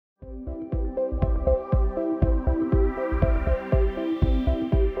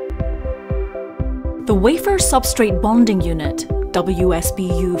The Wafer Substrate Bonding Unit,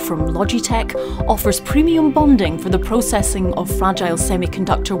 WSBU from Logitech, offers premium bonding for the processing of fragile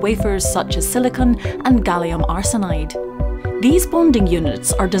semiconductor wafers such as silicon and gallium arsenide. These bonding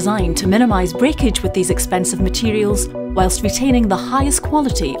units are designed to minimize breakage with these expensive materials whilst retaining the highest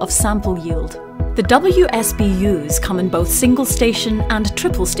quality of sample yield. The WSBUs come in both single-station and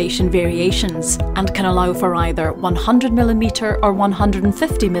triple-station variations and can allow for either 100mm or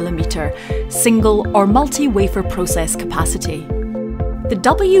 150mm single or multi-wafer process capacity. The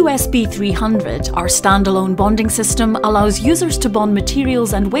WSB300, our standalone bonding system, allows users to bond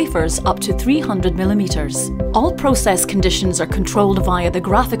materials and wafers up to 300mm. All process conditions are controlled via the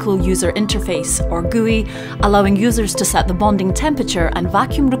Graphical User Interface, or GUI, allowing users to set the bonding temperature and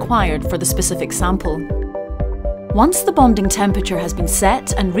vacuum required for the specific sample. Once the bonding temperature has been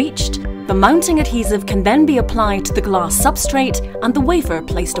set and reached, the mounting adhesive can then be applied to the glass substrate and the wafer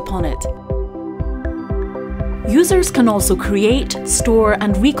placed upon it. Users can also create, store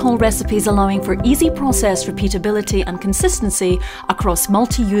and recall recipes, allowing for easy process repeatability and consistency across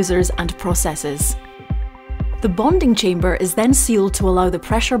multi-users and processes. The bonding chamber is then sealed to allow the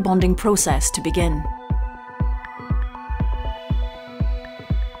pressure bonding process to begin.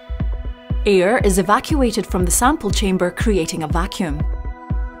 Air is evacuated from the sample chamber, creating a vacuum.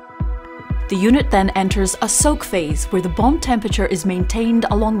 The unit then enters a soak phase, where the bond temperature is maintained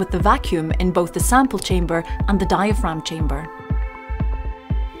along with the vacuum in both the sample chamber and the diaphragm chamber.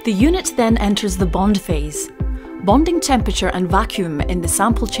 The unit then enters the bond phase. Bonding temperature and vacuum in the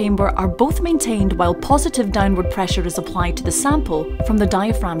sample chamber are both maintained while positive downward pressure is applied to the sample from the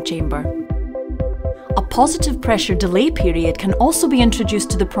diaphragm chamber. A positive pressure delay period can also be introduced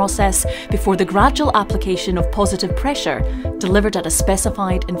to the process before the gradual application of positive pressure, delivered at a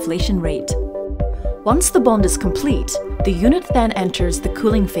specified inflation rate. Once the bond is complete, the unit then enters the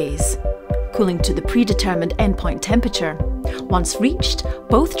cooling phase, cooling to the predetermined endpoint temperature. Once reached,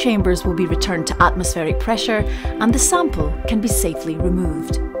 both chambers will be returned to atmospheric pressure and the sample can be safely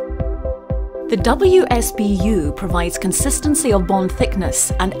removed. The WSBU provides consistency of bond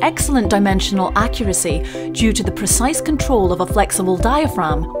thickness and excellent dimensional accuracy due to the precise control of a flexible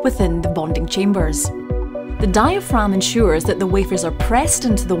diaphragm within the bonding chambers. The diaphragm ensures that the wafers are pressed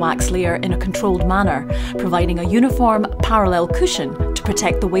into the wax layer in a controlled manner, providing a uniform, parallel cushion to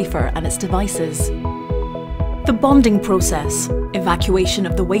protect the wafer and its devices. The bonding process, evacuation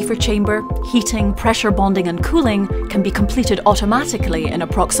of the wafer chamber, heating, pressure bonding and cooling can be completed automatically in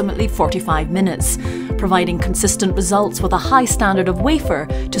approximately 45 minutes, providing consistent results with a high standard of wafer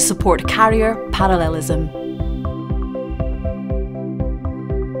to support carrier parallelism.